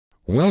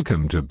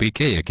Welcome to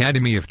BK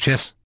Academy of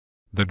Chess.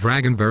 The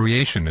Dragon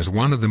Variation is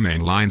one of the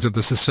main lines of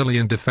the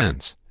Sicilian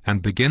defense,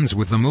 and begins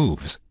with the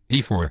moves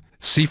e4,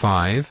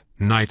 c5,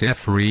 knight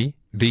f3,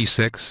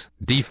 d6,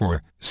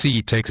 d4,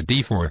 c takes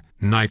d4,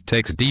 knight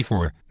takes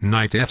d4,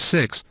 knight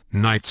f6,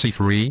 knight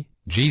c3,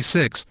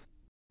 g6.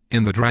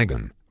 In the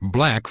Dragon,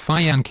 black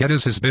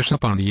fianchettas his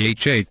bishop on the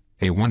h8,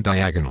 a1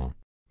 diagonal.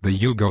 The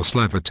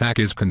Yugoslav attack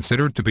is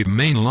considered to be the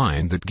main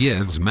line that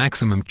gives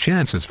maximum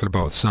chances for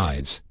both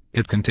sides.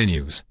 It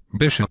continues,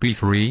 bishop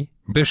e3,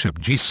 bishop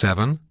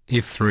g7,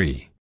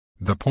 f3.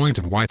 The point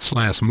of white's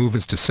last move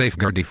is to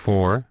safeguard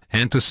e4,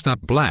 and to stop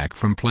black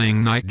from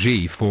playing knight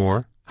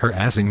g4,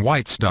 harassing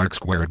white's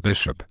dark-squared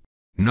bishop.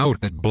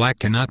 Note that black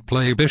cannot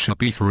play bishop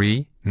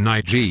e3,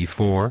 knight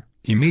g4,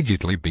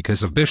 immediately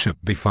because of bishop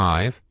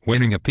b5,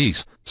 winning a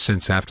piece,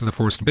 since after the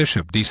forced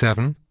bishop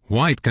d7,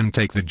 white can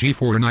take the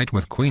g4 knight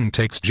with queen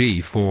takes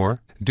g4,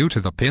 due to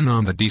the pin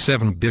on the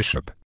d7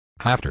 bishop.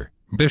 After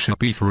bishop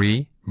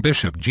e3,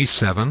 bishop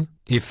g7,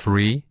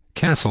 f3,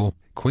 castle,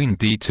 queen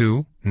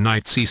d2,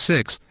 knight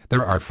c6,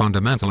 there are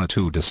fundamentally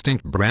two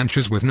distinct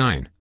branches with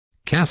 9.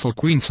 Castle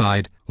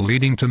queenside,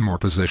 leading to more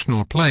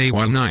positional play,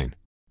 while 9.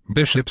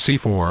 Bishop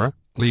c4,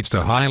 leads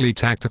to highly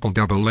tactical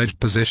double-edged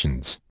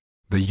positions.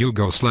 The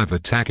Yugoslav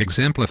attack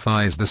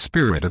exemplifies the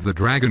spirit of the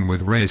dragon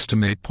with race to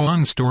mate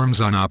pawn storms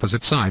on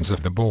opposite sides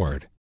of the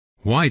board.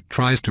 White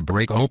tries to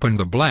break open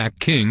the black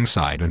king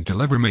side and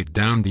deliver mate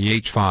down the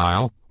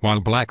h-file, while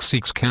black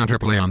seeks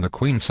counterplay on the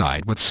queen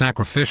side with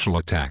sacrificial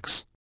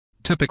attacks.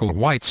 Typical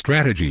white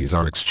strategies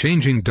are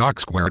exchanging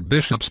dark-squared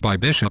bishops by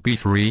bishop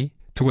e3,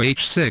 to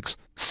h6,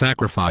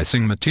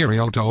 sacrificing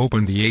material to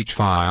open the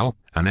h-file,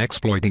 and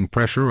exploiting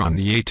pressure on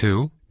the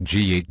a2,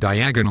 g8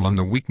 diagonal and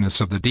the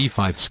weakness of the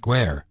d5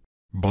 square.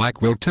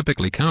 Black will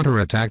typically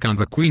counterattack on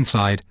the queen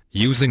side,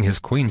 using his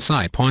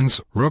queenside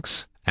pawns,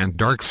 rooks, and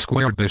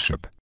dark-squared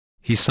bishop.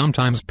 He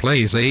sometimes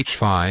plays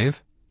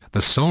h5, the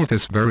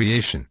Soltis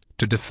variation,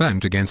 to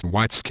defend against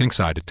white's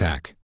kingside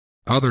attack.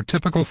 Other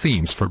typical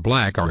themes for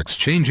black are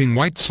exchanging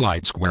white's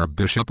light-square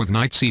bishop with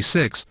knight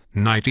c6,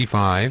 knight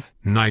e5,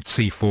 knight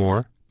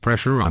c4,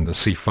 pressure on the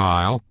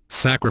c-file,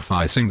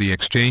 sacrificing the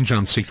exchange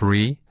on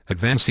c3,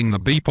 advancing the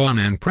b-pawn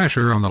and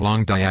pressure on the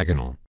long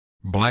diagonal.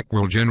 Black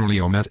will generally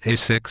omit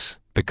a6,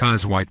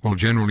 because white will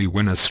generally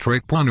win a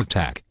straight pawn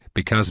attack,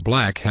 because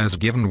black has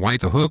given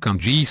white a hook on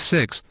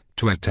g6,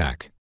 to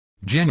attack.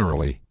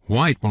 Generally,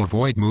 white will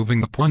avoid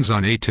moving the pawns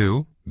on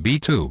a2,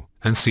 b2,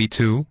 and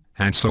c2,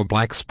 and so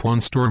black's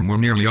pawn storm will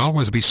nearly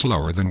always be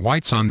slower than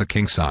white's on the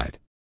king side.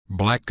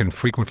 Black can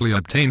frequently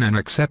obtain an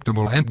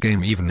acceptable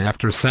endgame even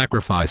after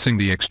sacrificing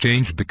the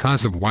exchange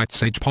because of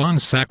white's h-pawn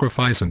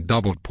sacrifice and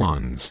doubled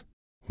pawns.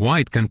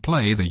 White can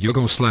play the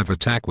Yugoslav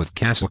attack with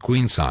castle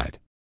queenside.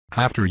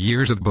 After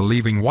years of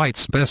believing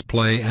white's best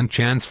play and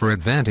chance for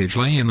advantage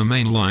lay in the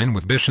main line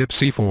with bishop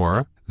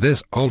c4,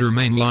 this older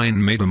main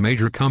line made a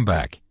major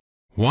comeback.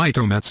 White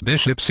omits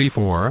bishop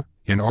c4,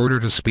 in order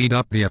to speed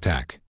up the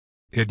attack.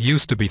 It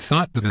used to be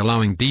thought that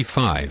allowing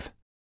d5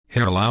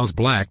 here allows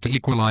black to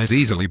equalize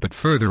easily, but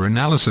further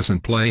analysis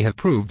and play have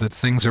proved that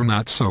things are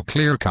not so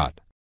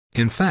clear-cut.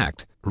 In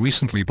fact,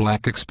 recently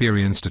black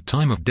experienced a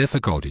time of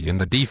difficulty in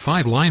the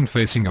d5 line,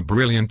 facing a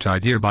brilliant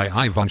idea by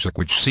Ivanchuk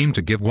which seemed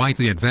to give white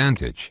the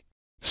advantage.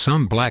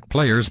 Some black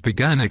players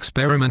began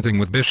experimenting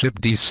with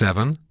bishop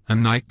d7,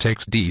 and knight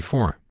takes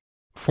d4.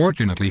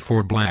 Fortunately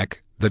for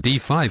black, the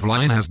d5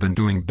 line has been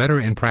doing better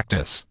in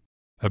practice.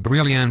 A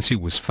brilliancy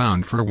was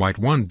found for white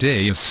one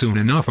day is soon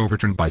enough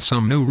overturned by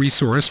some new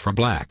resource for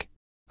black.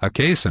 A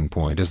case in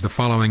point is the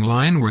following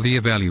line, where the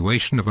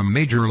evaluation of a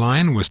major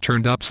line was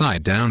turned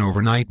upside down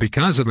overnight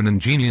because of an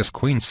ingenious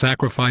queen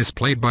sacrifice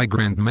played by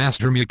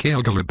Grandmaster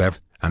Mikhail Golubev,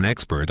 an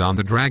expert on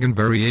the Dragon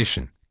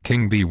Variation.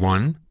 King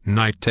b1,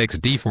 knight takes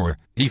d4,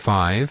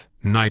 e5,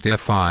 knight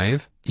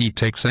f5, e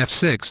takes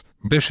f6,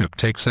 bishop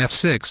takes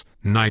f6,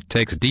 knight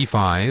takes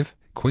d5,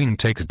 queen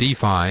takes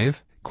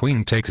d5,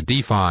 queen takes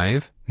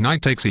d5,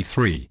 knight takes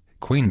e3,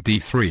 queen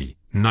d3,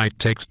 knight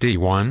takes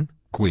d1,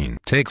 queen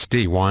takes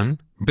d1,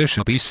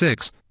 bishop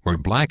e6, where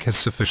black has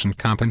sufficient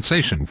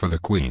compensation for the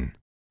queen.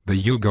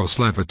 The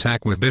Yugoslav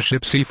attack with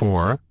bishop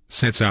c4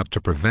 sets out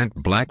to prevent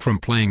black from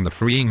playing the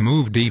freeing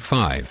move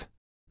d5.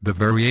 The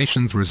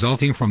variations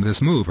resulting from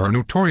this move are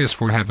notorious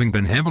for having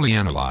been heavily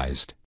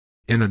analyzed.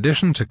 In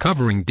addition to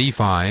covering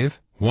d5,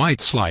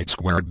 white's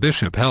light-squared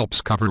bishop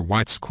helps cover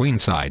white's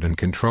queenside and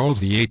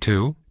controls the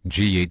a2,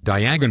 g8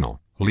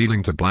 diagonal,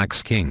 leading to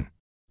black's king.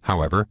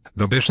 However,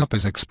 the bishop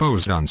is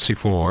exposed on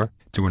c4,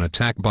 to an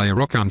attack by a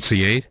rook on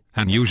c8,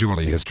 and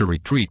usually has to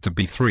retreat to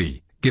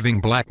b3,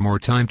 giving black more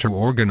time to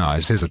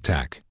organize his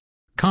attack.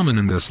 Common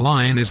in this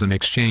line is an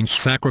exchange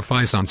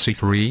sacrifice on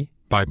c3,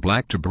 by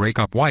black to break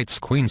up white's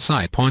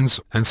queenside pawns,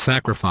 and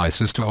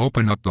sacrifices to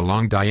open up the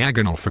long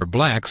diagonal for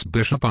black's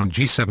bishop on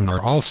g7 are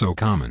also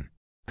common.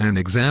 An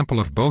example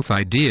of both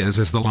ideas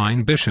is the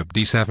line bishop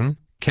d7,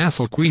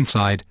 castle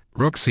queenside,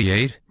 rook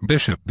c8,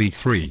 bishop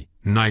b3,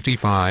 knight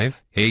e5,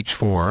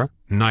 h4,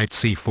 knight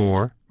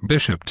c4,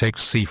 bishop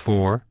takes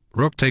c4,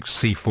 rook takes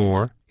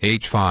c4,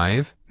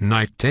 h5,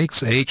 knight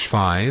takes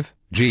h5,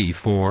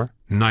 g4,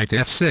 knight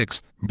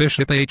f6,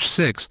 bishop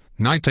h6,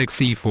 knight takes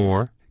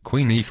e4,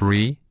 queen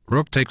e3,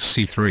 rook takes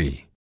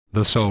c3.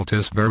 The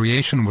Soltis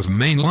variation was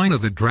main line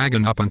of the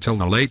Dragon up until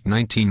the late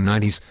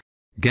 1990s.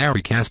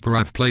 Garry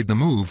Kasparov played the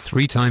move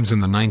 3 times in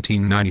the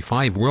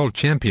 1995 World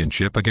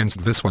Championship against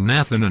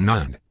Viswanathan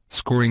Anand,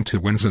 scoring 2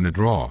 wins and a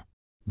draw.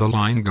 The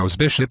line goes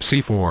bishop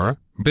c4,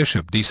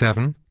 bishop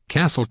d7,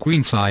 castle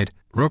queenside,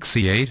 rook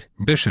c8,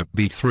 bishop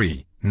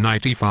b3,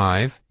 knight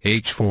e5,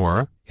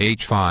 h4,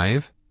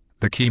 h5.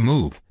 The key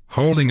move,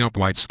 holding up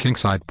white's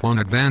kingside pawn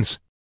advance.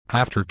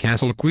 After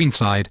castle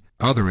queenside,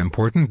 other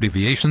important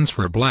deviations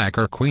for black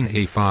are queen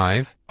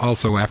a5,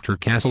 also after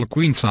castle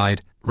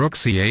queenside, rook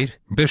c8,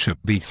 bishop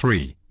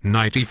b3,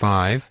 knight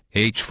e5,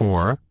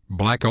 h4,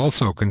 black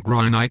also can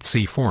draw knight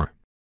c4.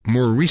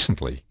 More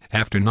recently,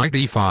 after knight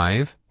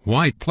e5,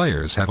 white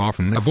players have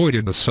often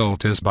avoided the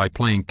Soltis by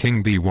playing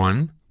king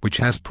b1, which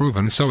has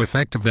proven so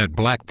effective that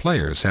black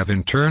players have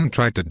in turn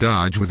tried to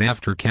dodge with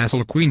after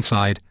castle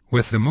queenside,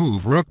 with the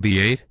move rook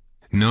b8,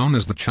 known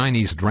as the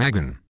Chinese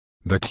dragon.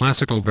 The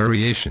classical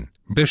variation,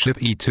 bishop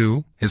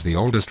e2, is the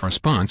oldest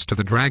response to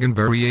the Dragon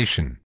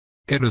variation.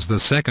 It is the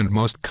second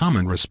most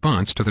common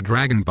response to the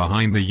Dragon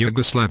behind the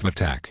Yugoslav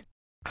Attack.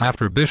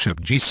 After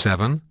bishop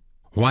g7,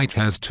 white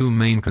has 2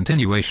 main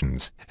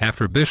continuations.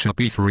 After bishop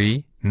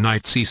e3,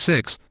 knight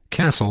c6,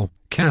 castle,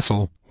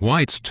 castle,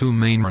 white's 2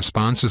 main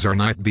responses are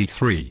knight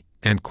b3,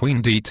 and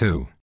queen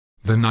d2.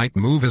 The knight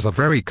move is a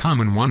very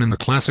common one in the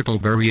classical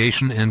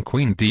variation, and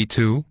queen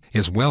d2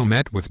 is well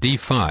met with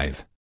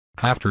d5.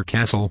 After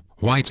castle,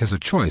 white has a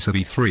choice of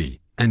e3,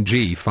 and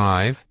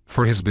g5,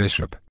 for his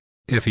bishop.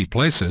 If he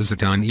places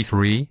it on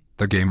e3,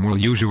 the game will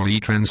usually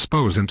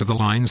transpose into the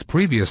lines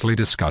previously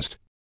discussed.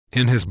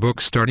 In his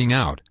book Starting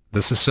Out,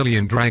 The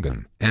Sicilian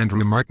Dragon,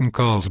 Andrew Martin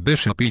calls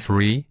bishop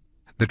e3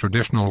 the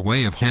traditional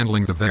way of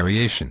handling the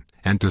variation,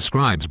 and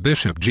describes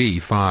bishop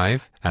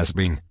g5 as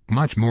being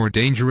much more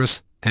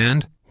dangerous,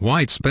 and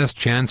white's best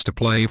chance to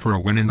play for a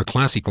win in the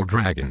classical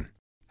Dragon.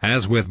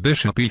 As with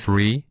bishop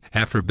e3,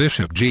 after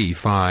bishop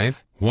g5,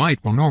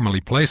 white will normally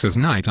place his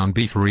knight on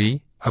b3,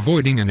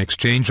 avoiding an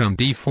exchange on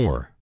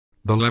d4.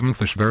 The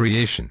Levenfish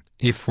variation,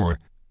 e4,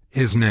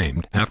 is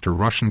named after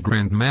Russian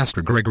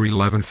Grandmaster Gregory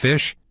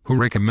Levenfish, who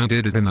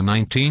recommended it in the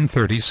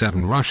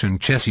 1937 Russian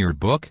chess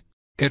yearbook.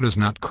 It is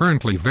not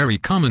currently very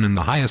common in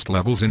the highest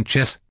levels in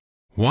chess.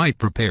 White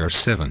prepares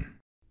 7.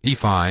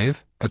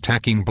 e5,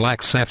 attacking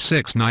black's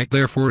f6 knight,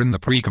 therefore in the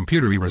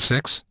pre-computer era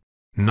 6,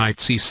 knight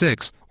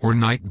c6, or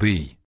knight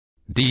b.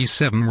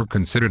 d7 were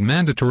considered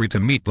mandatory to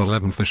meet the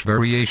Levenfish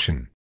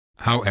variation.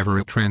 However,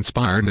 it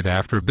transpired that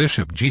after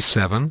bishop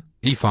g7,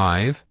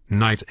 e5,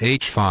 knight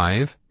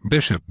h5,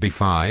 bishop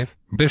b5,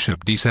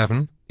 bishop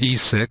d7,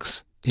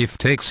 e6, if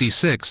takes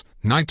e6,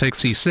 knight takes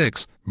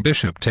e6,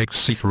 bishop takes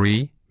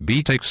c3,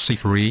 b takes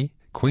c3,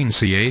 queen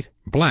c8,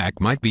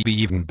 black might be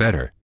even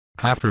better.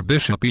 After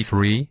bishop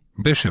e3,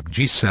 bishop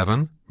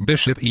g7,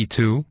 bishop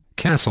e2,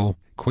 castle,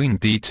 queen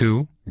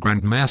d2,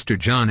 Grandmaster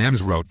John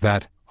Ems wrote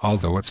that,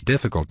 although it's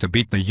difficult to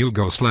beat the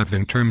Yugoslav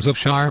in terms of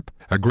sharp,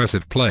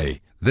 aggressive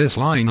play, this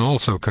line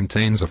also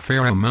contains a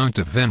fair amount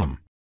of venom.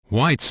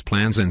 White's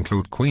plans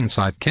include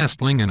queenside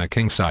castling and a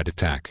kingside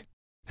attack.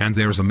 And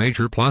there's a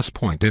major plus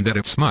point in that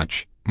it's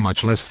much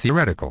less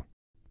theoretical.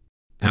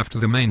 After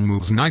the main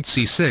moves knight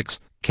c6,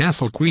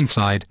 castle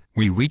queenside,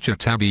 we reach a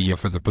tabia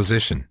for the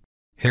position.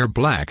 Here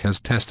black has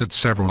tested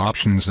several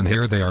options, and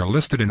here they are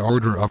listed in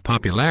order of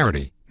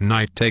popularity.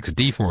 Knight takes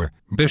d4,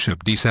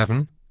 bishop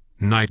d7,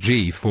 knight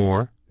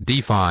g4,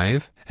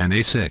 d5, and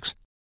a6.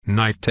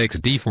 Knight takes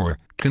d4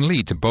 can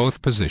lead to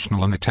both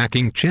positional and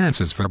attacking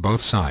chances for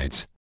both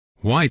sides.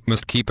 White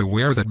must keep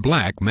aware that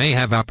black may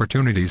have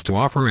opportunities to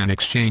offer an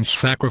exchange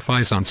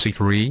sacrifice on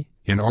c3,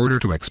 in order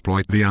to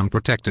exploit the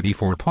unprotected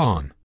e4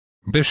 pawn.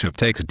 Bishop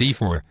takes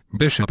d4,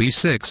 bishop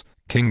e6,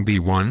 king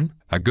b1,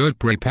 a good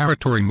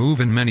preparatory move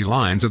in many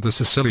lines of the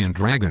Sicilian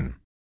Dragon.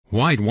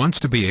 White wants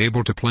to be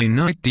able to play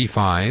knight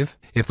d5,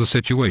 if the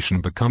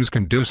situation becomes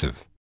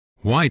conducive.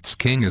 White's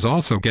king is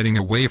also getting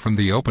away from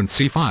the open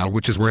c-file,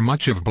 which is where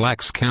much of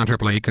black's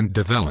counterplay can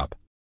develop.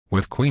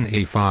 With queen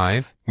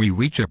a5, we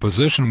reach a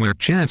position where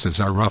chances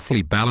are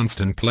roughly balanced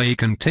and play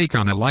can take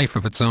on a life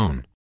of its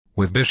own.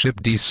 With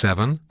bishop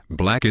d7,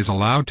 black is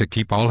allowed to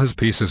keep all his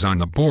pieces on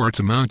the board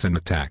to mount an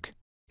attack.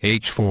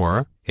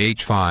 h4,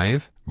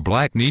 h5,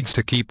 black needs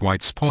to keep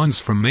white's pawns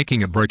from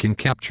making a breaking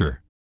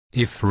capture.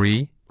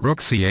 f3, rook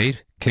c8,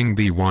 king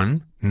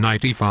b1,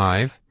 knight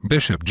e5,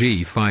 bishop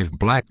g5.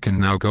 Black can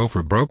now go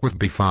for broke with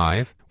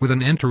b5, with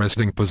an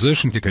interesting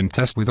position to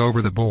contest with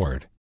over the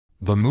board.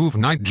 The move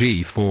knight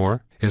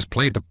g4 is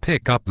played to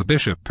pick up the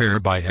bishop pair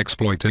by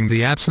exploiting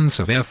the absence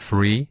of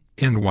f3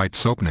 in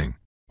white's opening.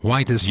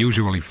 White is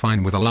usually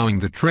fine with allowing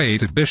the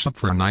trade of bishop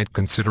for a knight,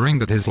 considering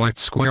that his light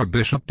square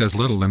bishop does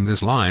little in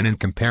this line in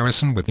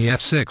comparison with the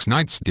f6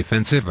 knight's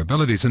defensive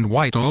abilities, and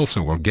white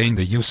also will gain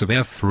the use of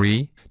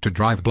f3 to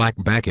drive black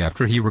back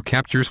after he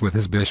recaptures with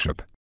his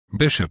bishop.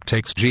 Bishop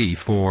takes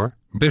g4,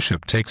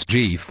 bishop takes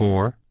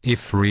g4,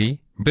 e3,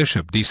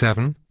 bishop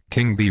d7,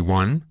 king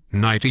b1,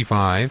 knight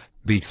e5,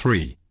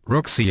 b3,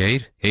 rook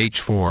c8,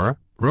 h4,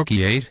 rook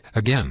e8.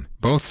 Again,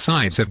 both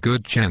sides have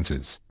good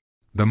chances.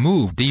 The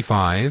move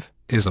d5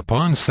 is a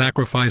pawn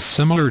sacrifice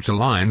similar to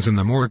lines in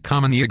the more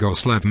common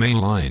Yugoslav main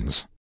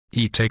lines.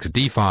 E takes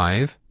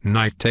d5,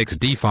 knight takes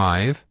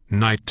d5,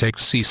 knight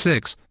takes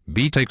c6,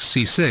 b takes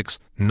c6,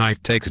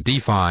 knight takes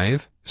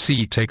d5,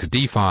 c takes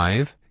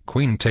d5,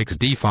 queen takes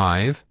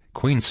d5,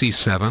 queen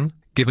c7,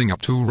 giving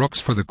up 2 rooks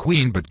for the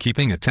queen but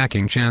keeping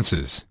attacking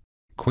chances.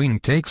 Queen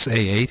takes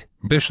a8,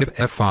 bishop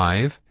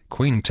f5,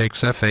 queen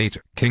takes f8,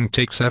 king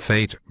takes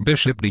f8,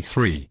 bishop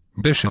d3,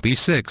 bishop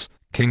e6,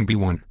 king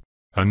b1.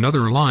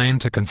 Another line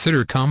to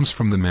consider comes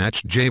from the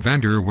match J. van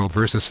der Wiel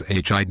vs.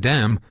 H. I.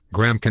 Dam,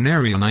 Gran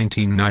Canaria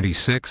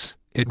 1996.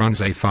 It runs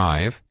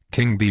a5,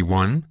 king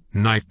b1,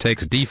 knight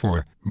takes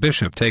d4,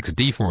 bishop takes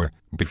d4,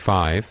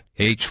 b5,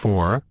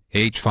 h4,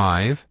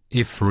 h5,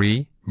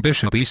 e3,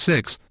 bishop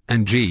e6,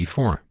 and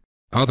g4.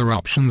 Other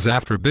options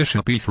after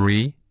bishop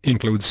e3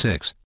 include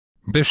 6,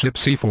 bishop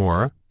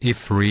c4,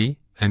 e3,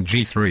 and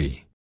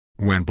g3.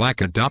 When black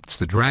adopts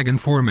the dragon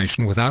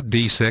formation without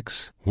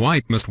d6,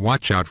 white must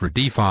watch out for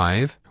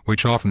d5,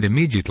 which often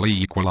immediately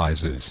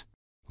equalizes.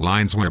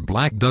 Lines where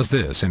black does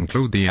this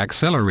include the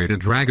accelerated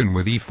dragon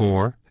with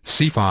e4,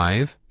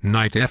 c5,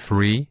 knight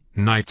f3,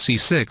 knight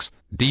c6,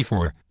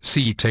 d4,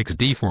 c takes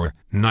d4,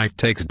 knight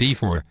takes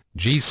d4,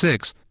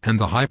 g6, and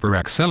the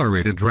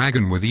hyper-accelerated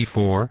dragon with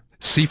e4,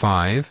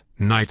 c5,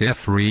 knight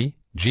f3,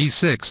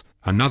 g6.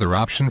 Another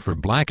option for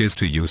black is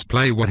to use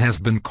play what has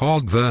been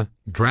called the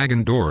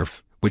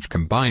Dragendorff, which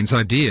combines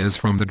ideas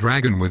from the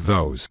dragon with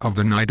those of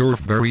the Dragendorff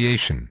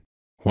variation.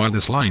 While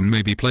this line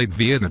may be played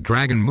via the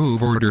dragon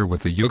move order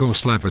with the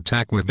Yugoslav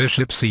attack with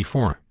bishop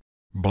c4,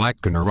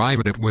 black can arrive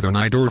at it with a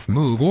Dragendorff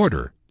move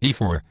order,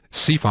 e4,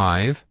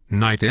 c5,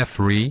 knight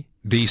f3,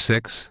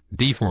 d6,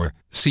 d4,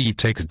 c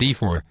takes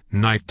d4,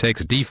 knight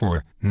takes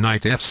d4,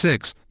 knight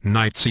f6,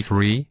 knight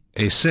c3,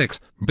 a6,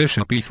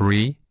 bishop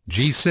e3,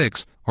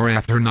 g6, or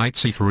after knight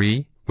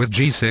c3, with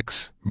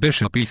g6,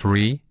 bishop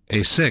e3,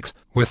 a6,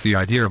 with the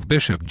idea of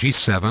bishop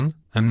g7,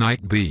 and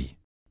knight b,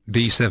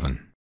 d7.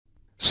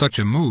 Such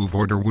a move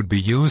order would be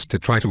used to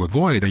try to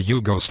avoid a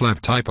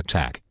Yugoslav-type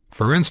attack.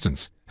 For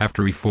instance,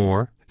 after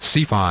e4,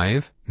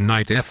 c5,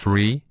 knight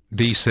f3,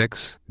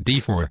 d6,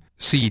 d4,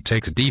 c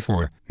takes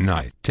d4,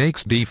 knight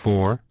takes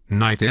d4,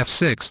 knight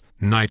f6,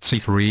 knight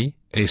c3,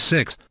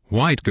 a6,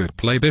 white could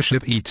play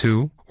bishop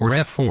e2, or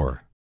f4.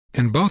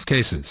 In both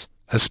cases,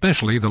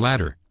 especially the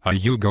latter, a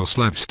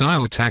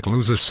Yugoslav-style attack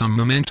loses some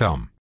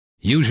momentum.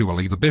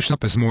 Usually the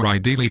bishop is more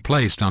ideally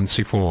placed on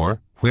c4,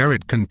 where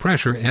it can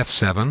pressure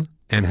f7,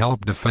 and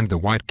help defend the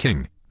white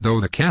king, though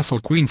the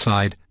castle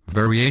queenside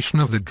variation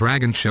of the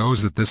dragon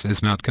shows that this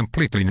is not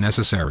completely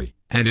necessary,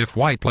 and if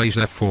white plays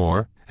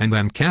f4, and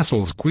then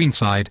castles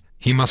queenside,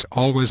 he must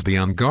always be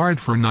on guard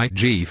for knight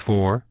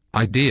g4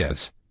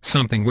 ideas,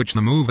 something which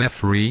the move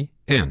f3,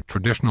 in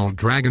traditional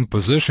dragon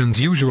positions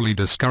usually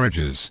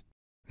discourages.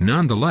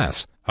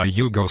 Nonetheless, a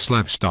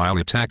Yugoslav-style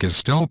attack is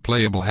still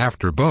playable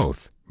after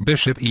both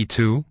bishop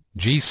e2,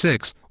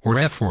 g6, or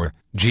f4,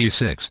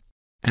 g6.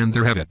 And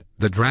there have it,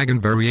 the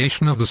dragon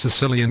variation of the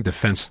Sicilian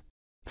defense.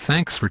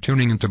 Thanks for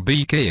tuning into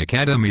BK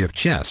Academy of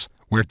Chess,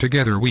 where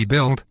together we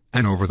build,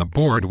 and over the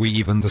board we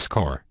even the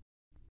score.